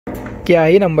क्या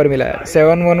ही नंबर मिला है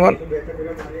 711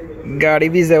 गाड़ी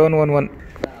भी 711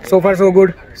 so far so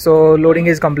good so loading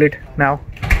is complete now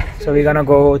so we're gonna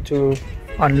go to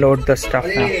unload the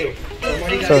stuff now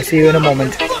so see you in a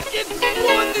moment.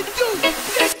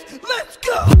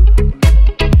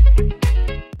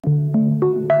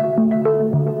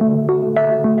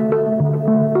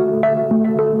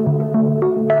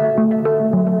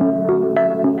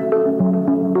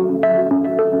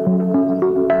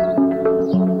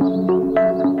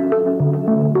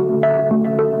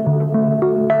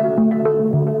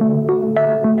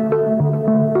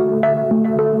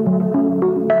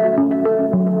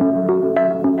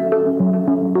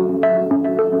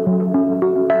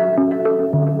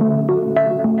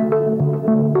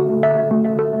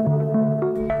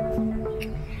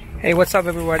 Hey, what's up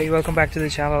everybody, welcome back to the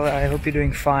channel. I hope you're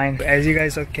doing fine. As you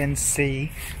guys can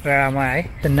see, where am I?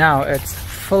 And now it's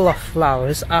full of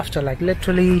flowers after like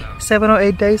literally 7 or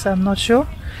 8 days, I'm not sure,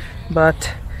 but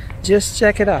just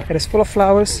check it out. It is full of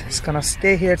flowers. It's gonna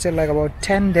stay here till like about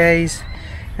 10 days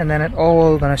and then it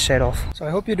all gonna shed off. So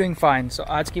I hope you're doing fine. So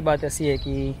आज की बात ऐसी है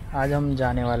कि आज हम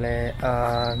जाने वाले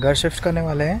घर शिफ्ट करने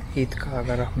वाले हैं. ईद का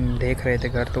अगर हम देख रहे थे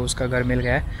घर तो उसका घर मिल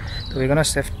गया है, तो we're gonna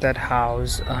shift that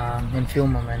house in few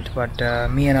moments. But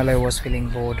me and Ali was feeling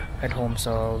bored at home,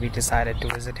 so we decided to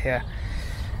visit here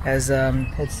as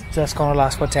it's just gonna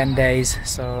last for 10 days,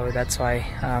 so that's why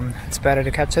it's better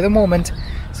to capture the moment.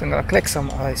 So I'm gonna click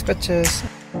some of these pictures.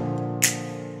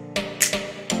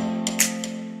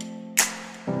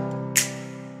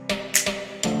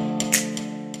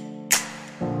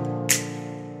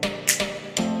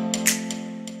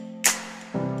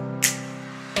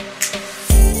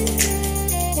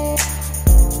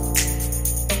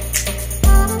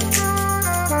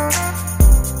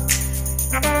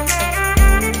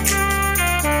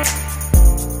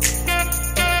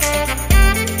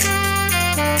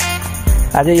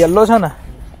 आज yellow छे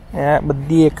ने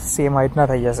बधी एक same height ना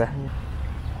थई जशे.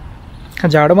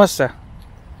 झाड़ मस्त है,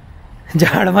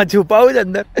 झाड़ में छुपाऊ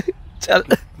अंदर. चल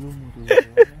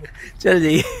चल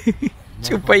जाइए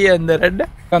छुपाइए अंदर.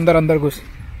 अंदर अंदर घुस,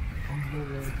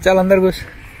 चल अंदर घुस,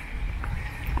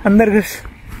 अंदर घुस.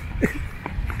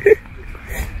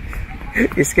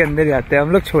 इसके अंदर जाते हैं.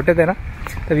 हम लोग छोटे थे ना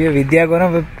तब ये विद्या को ना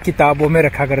किताबों में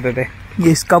रखा करते थे.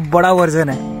 ये इसका बड़ा वर्जन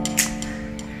है.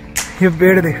 ये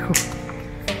पेड़ देखो,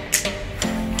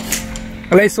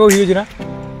 It's so huge ना.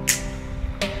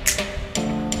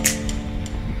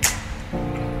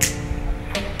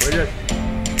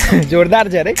 जोरदार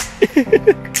जा रही.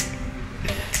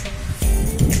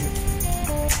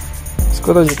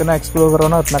 इसको तो जितना एक्सप्लोर करो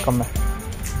ना उतना कम है.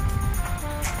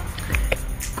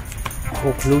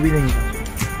 खोखलू भी नहीं.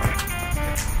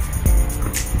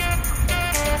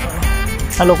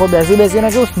 हाँ लोगों बैसी बैसी ना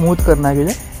क्यों स्मूथ करना है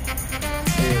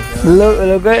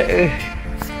लोग.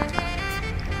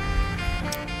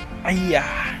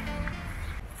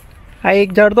 આ એક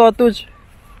ઝાડ તો હતું જ,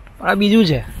 આ બીજું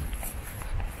છે.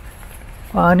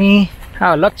 અને હા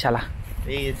અલગ છે.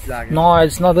 નો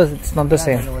it's not the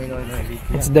same,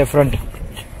 it's different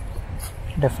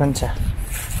છે.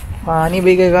 આની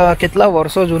બી કેટલા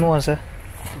વર્ષો જૂનું હશે,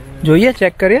 જોઈએ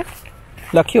ચેક કરીએ.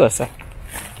 લખ્યું હશે.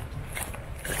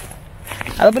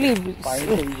 આ તો પેલી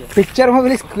પિક્ચરમાં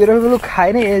પેલી સ્ક્વિરલ પેલું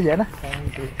ખાય ને એ જ હે ને.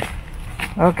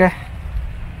 ઓકે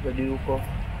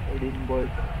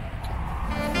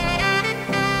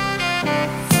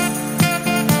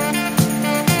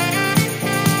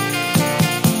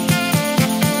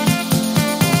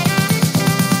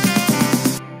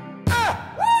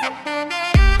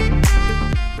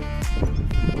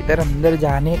इधर अंदर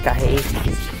जाने का है.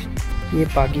 ये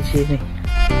बागीचे में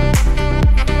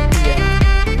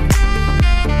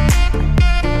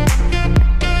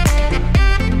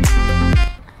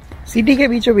सिटी के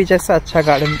बीचों बीच ऐसा अच्छा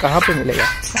गार्डन कहाँ पे मिलेगा.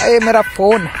 अरे मेरा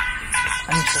phone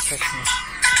unprofessional,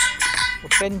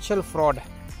 potential fraud.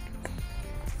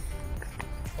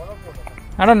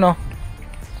 I don't know,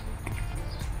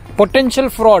 potential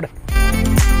fraud,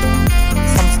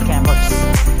 some scammers.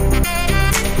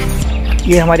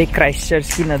 ये हमारी क्राइस्ट चर्च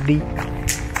की नदी.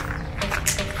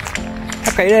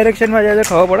 कई डायरेक्शन में जाए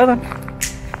खबर पड़ा था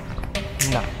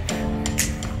ना,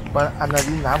 पर आ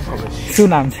नदी नाम खबर शू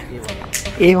नाम है.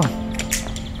 एवन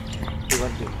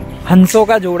हंसों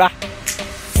का जोड़ा.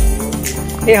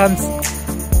 ए हंस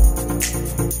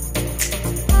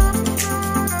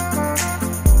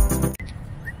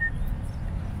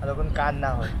कान ना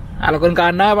हो. आ लोग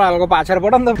कान ना आ लोग पाछળ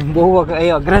પડો ને તો બહુ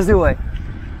અગ્રેસિવ હોય.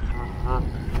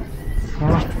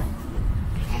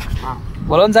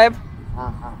 બોલો ને સાહેબ.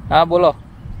 હા બોલો,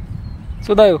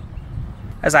 શું થયું?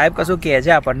 સાહેબ કશું કહે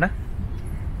છે આપણને?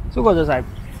 શું કહો છો સાહેબ?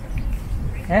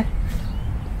 હે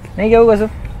नहीं क्या कसो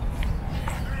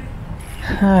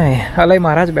हाय अलै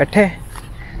महाराज बैठे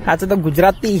आज तो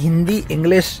गुजराती हिंदी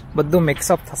इंग्लिश बधु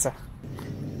मिक्सअप थशे.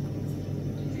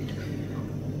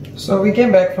 So we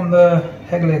came back from the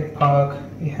Hegleg Park.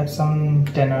 We had some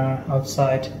dinner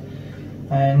outside,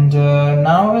 and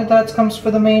now that comes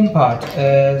for the main part.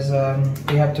 Is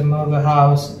we have to move the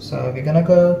house, so we're gonna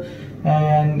go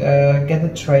and get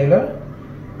the trailer.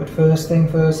 But first thing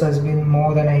first, has been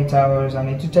more than 8 hours. I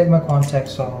need to take my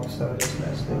contacts off, so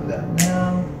let's do that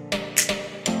now.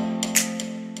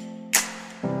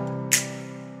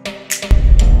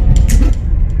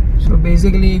 So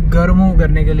basically घर move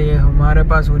करने के लिए हमारे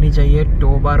पास होनी चाहिए to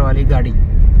बार वाली गाड़ी,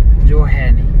 जो है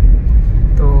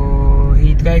नहीं. तो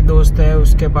हीत का एक दोस्त है,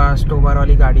 उसके पास टो बार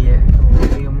वाली गाड़ी है,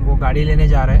 तो हम वो गाड़ी लेने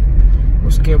जा रहे हैं.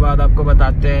 उसके बाद आपको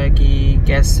बताते हैं कि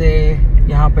कैसे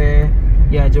यहाँ पे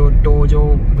या जो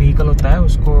व्हीकल होता है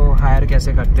उसको हायर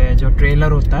कैसे करते हैं, जो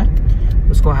ट्रेलर होता है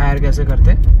उसको हायर कैसे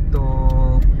करते हैं. तो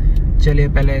चलिए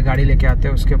पहले गाड़ी लेके आते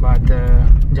हैं, उसके बाद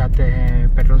जाते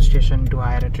हैं petrol station to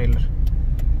hire a trailer.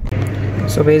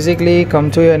 So basically come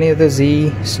to any of the Z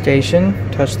station,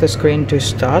 touch the screen to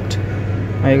start.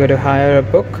 Now you got to hire a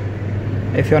book.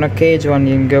 If you're on a cage one,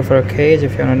 you can go for a cage.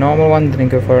 If you're on a normal one, then you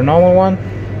go for a normal one.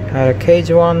 Hire a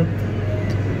cage one,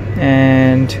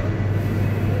 and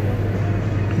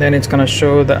then it's gonna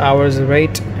show the hours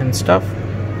rate and stuff,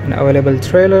 an available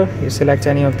trailer. You select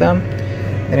any of them,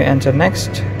 then you enter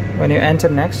next. When you enter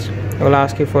next, it will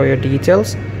ask you for your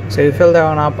details, so you fill that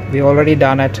one up. We already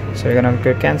done it, so you're gonna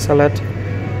go cancel it,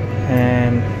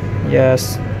 and yes,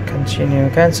 continue,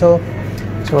 cancel.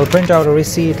 So we'll print out a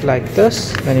receipt like this.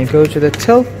 Then you go to the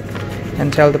till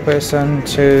and tell the person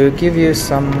to give you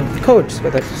some codes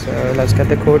with it. So let's get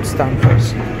the codes down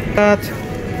first.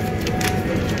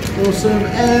 Awesome.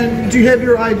 And do you have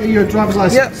your ID, your driver's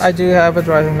license? Yeah, I do have a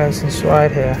driving license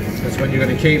right here. That's one you're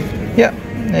going to keep? Yeah,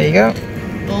 there you go.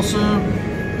 Awesome.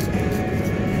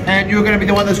 And you're going to be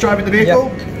the one that's driving the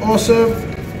vehicle? Yep. Awesome.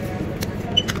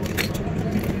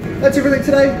 That's everything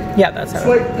today? Yeah, that's it.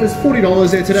 Sweet. There's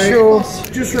 $40 there today. Sure.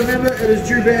 Just remember, it is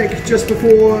due back just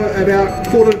before about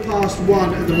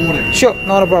 1:15 in the morning. Sure,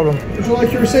 not a problem. Would you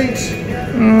like your receipts?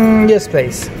 Yes,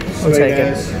 please. We'll take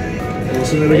it.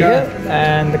 Awesome, there we go.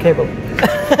 And the cable.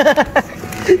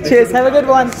 Cheers, have a good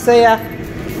one. See ya.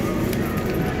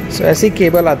 So ऐसी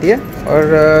cable आती है और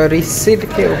receipt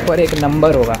के ऊपर एक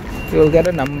number होगा. You will get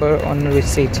a number on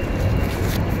receipt.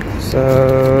 So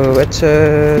which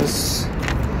is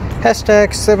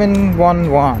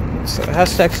 #711. So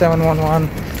 #711.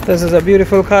 This is a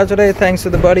beautiful car today, thanks to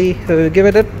the buddy who gave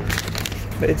it.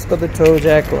 But it's got the tow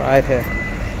jack right here.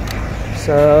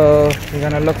 So we're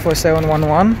gonna look for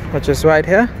 711, which is right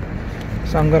here.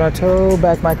 So I'm gonna tow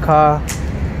back my car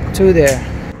to there.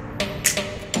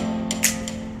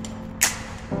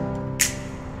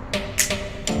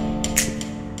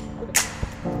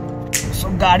 So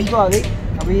गाड़ी तो आ गई,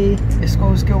 अभी इसको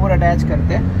उसके ऊपर attach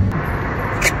करते हैं.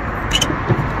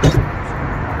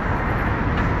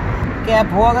 Cap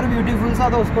हो अगर ब्यूटीफुल सा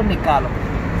तो उसको निकालो.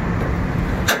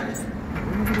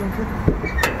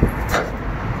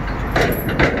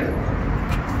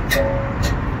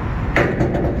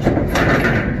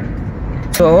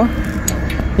 तो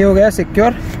ये हो गया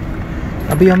सिक्योर.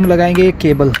 अभी हम लगाएंगे ये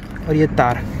केबल और ये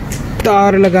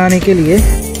तार लगाने के लिए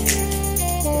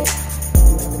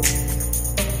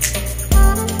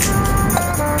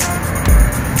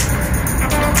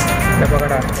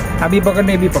पकड़ा. अभी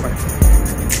पकड़ने भी पकड़.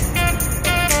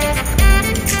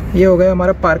 ये हो गया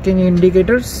हमारा पार्किंग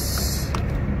इंडिकेटर्स.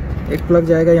 एक प्लग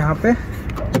जाएगा यहाँ पे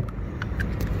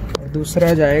और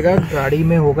दूसरा जाएगा गाड़ी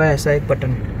में. होगा ऐसा एक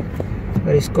बटन,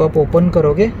 अगर इसको आप ओपन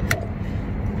करोगे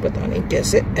पता नहीं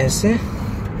कैसे, ऐसे.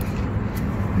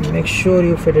 Make sure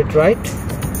you fit it right.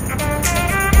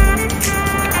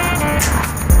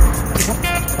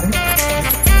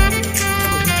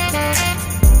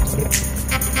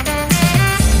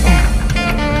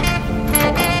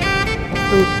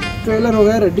 तो ट्रेलर हो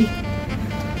गया रेडी.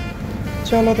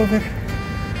 चलो तो फिर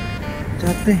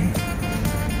जाते हैं.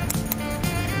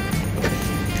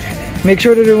 Make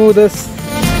sure to remove this.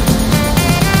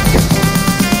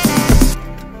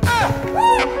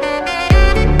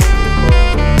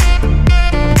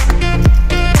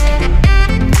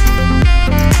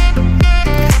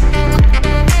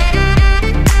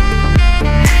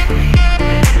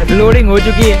 Loading हो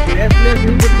चुकी है.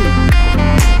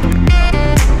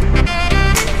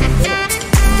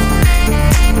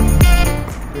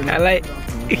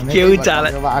 क्यों चाल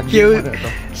क्यों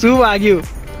शुभ आ गयु.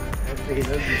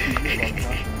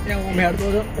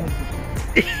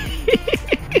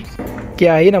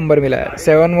 क्या ही नंबर मिला है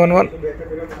 711.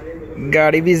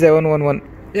 गाड़ी भी 711.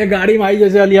 ये गाड़ी माई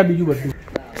जैसे अलिया Biju बत्तू.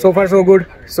 So far so good.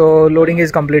 So loading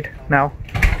is complete now.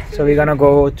 So we're gonna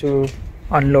go to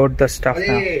unload the stuff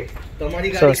now.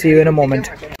 So see you in a moment.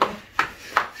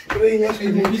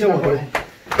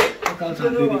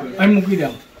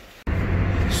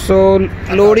 So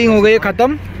loading हो गई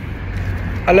खत्म.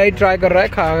 अलाई ट्राई कर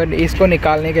रहा है इसको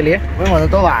निकालने के लिए.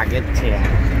 तो आगे थे.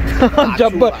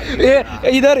 जब्बर.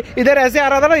 इधर ऐसे आ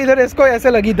रहा था ना, इधर इसको ऐसे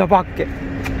लगी धपाक के.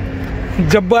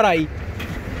 जब्बर आई.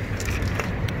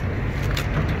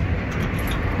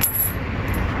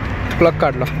 प्लग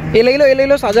काट लो. ये ले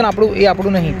लो साजन આપણું એ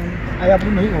આપણું નહીં.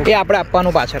 એ આપણે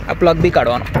આપવાનું પાછળ. આ પ્લગ બી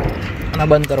કાઢવાનો અને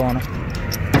બંધ કરવાનો.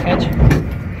 ખેંચ.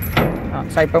 હા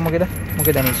સાઈડ પર મૂકી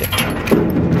દે નીચે.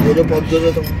 जो पॉप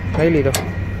दो तो કઈ લીધો.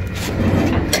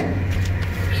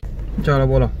 ચાલો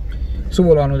બોલો શું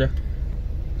બોલવાનું છે.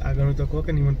 આગળ તો કો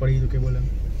કે નિમન પડી તો કે બોલે.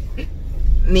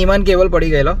 નિમન કેબલ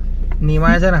પડી ગયેલો.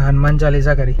 નિમાએ છે ને હનુમાન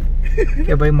ચાલીસા કરી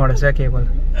કે ભાઈ મળશે કેબલ.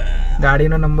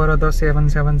 ગાડીનો નંબર હતો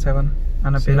 777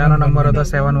 અને પેલાનો નંબર હતો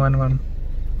 711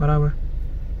 બરાબર.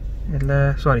 એટલે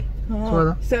સોરી શું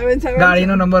હતો.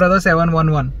 ગાડીનો નંબર હતો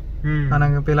 711 અને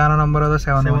પેલાનો નંબર હતો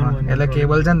 711 એટલે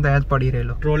કેબલ છે ને ત્યાં જ પડી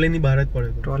રહેલો. ટ્રોલીની બહાર જ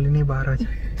પડ્યો. ટ્રોલીની બહાર જ.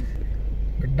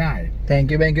 Good night. થેન્ક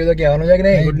યુ તો કહેવાનું છે કે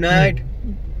નહીં. ગુડ નાઇટ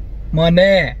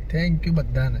મને થેન્ક યુ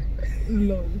બધાને.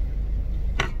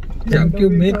 Thank you,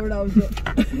 mate.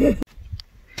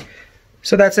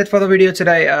 So that's it for the video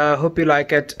today. Hope you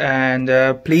like it, and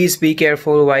please be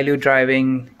careful while you're driving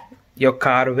your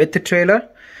car with the trailer.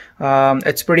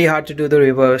 It's pretty hard to do the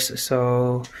reverse, so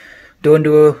don't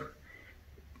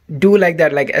do like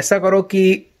that. Like ऐसा करो कि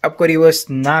आपको reverse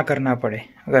ना करना पड़े.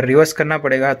 अगर reverse करना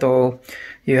पड़ेगा तो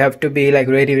you have to be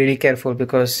like really careful,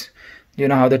 because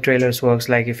you know how the trailers works.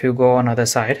 Like if you go on other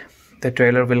side, the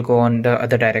trailer will go on the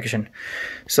other direction.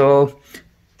 So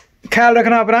ख्याल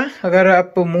रखना अपना. अगर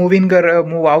आप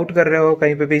move out कर रहे हो,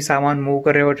 कहीं पे भी सामान मूव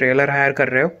कर रहे हो, ट्रेलर हायर कर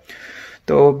रहे हो,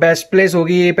 तो बेस्ट प्लेस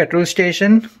होगी पेट्रोल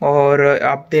स्टेशन. और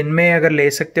आप दिन में अगर ले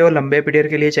सकते हो, लंबे पीरियड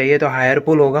के लिए चाहिए तो हायर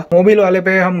पुल होगा. मोबिल वाले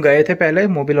पे हम गए थे पहले.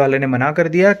 मोबिल वाले ने मना कर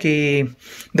दिया कि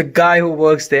the guy who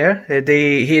works there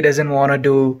he doesn't want to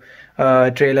do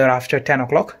trailer after 10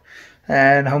 o'clock.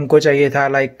 And हमको चाहिए था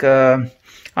लाइक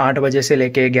 8 बजे से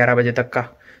लेके 11 बजे तक का.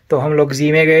 तो हम लोग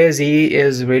जी में गए. जी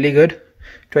इज़ रियली गुड.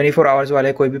 24 hours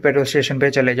वाले कोई भी पेट्रोल स्टेशन पे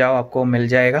चले जाओ, आपको मिल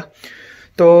जाएगा.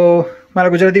 तो મારા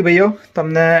ગુજરાતી ભાઈઓ,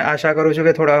 તમને આશા કરું છું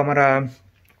કે થોડા અમારા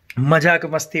મજાક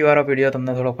મસ્તીવાળો વિડીયો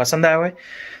તમને થોડો પસંદ આવ્યો હોય.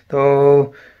 તો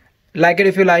like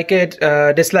it if you like it,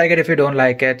 dislike it if you don't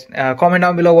like it. Comment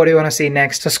down below what you want to see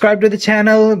next. Subscribe to the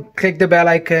channel, click the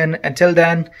bell icon. Until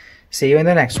then, see you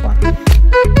in the next one.